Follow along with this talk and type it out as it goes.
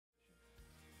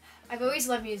I've always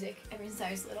loved music ever since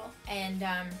I was little, and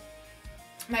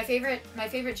my favorite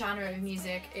genre of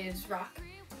music is rock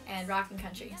and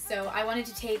country. So I wanted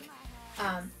to take,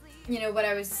 you know, what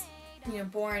I was, you know,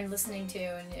 born listening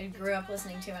to and grew up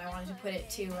listening to, and I wanted to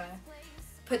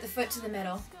put the foot to the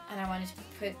metal, and I wanted to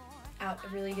put out a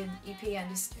really good EP and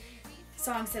just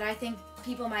songs that I think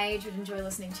people my age would enjoy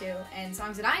listening to, and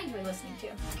songs that I enjoy listening to.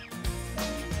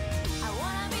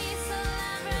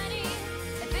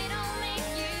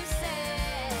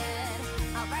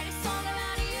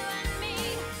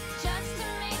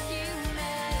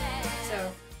 So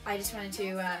I just wanted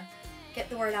to get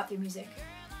the word out through music.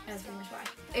 That's pretty much why.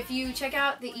 If you check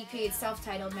out the EP, it's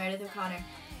self-titled, Meredith O'Connor.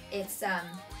 It's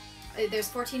there's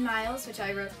 14 Miles, which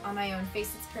I wrote on my own,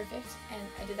 Face It's Perfect, and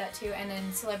I did that too, and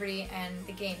then Celebrity and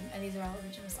The Game, and these are all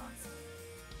original songs.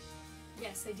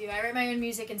 Yes, I do. I write my own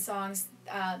music and songs.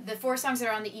 The 4 songs that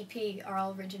are on the EP are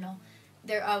all original.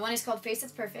 One is called Face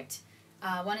It's Perfect,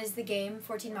 one is The Game,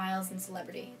 14 Miles, and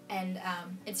Celebrity, and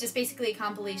it's just basically a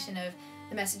compilation of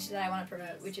the message that I want to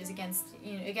promote, which is against,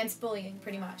 you know, against bullying,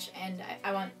 pretty much, and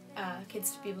I want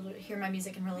kids to be able to hear my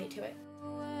music and relate to it.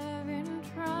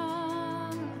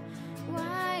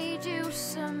 Why do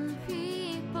some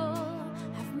people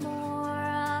have more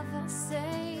of a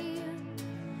say?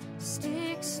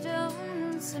 Sticks,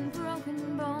 stones, and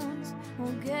broken bones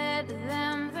will get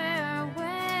them their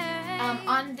way.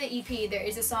 On the EP, there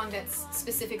is a song that's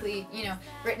specifically, you know,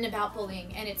 written about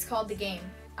bullying, and it's called The Game.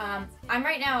 I'm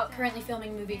right now currently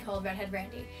filming a movie called Redhead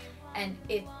Randy, and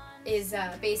it is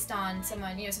based on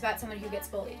someone, you know, it's about someone who gets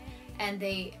bullied, and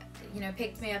they, you know,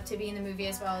 picked me up to be in the movie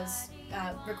as well as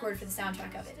record for the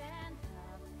soundtrack of it.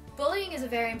 Bullying is a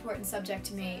very important subject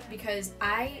to me because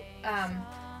I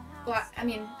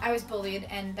mean, I was bullied,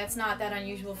 and that's not that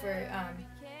unusual for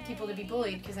people to be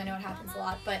bullied because I know it happens a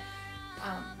lot, but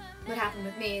what happened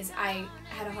with me is I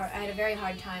had a very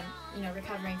hard time, you know,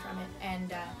 recovering from it,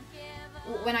 and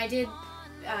when I did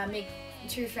make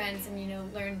true friends and, you know,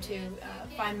 learn to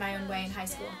find my own way in high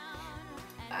school,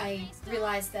 I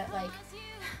realized that, like,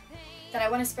 that I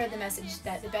want to spread the message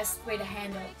that the best way to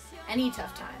handle any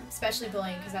tough time, especially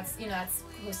bullying, because that's, you know, that's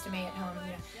close to me at home,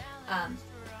 you know,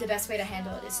 the best way to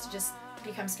handle it is to just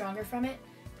become stronger from it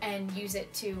and use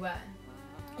it to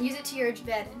your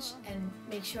advantage, and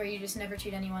make sure you just never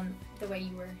treat anyone the way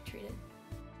you were treated.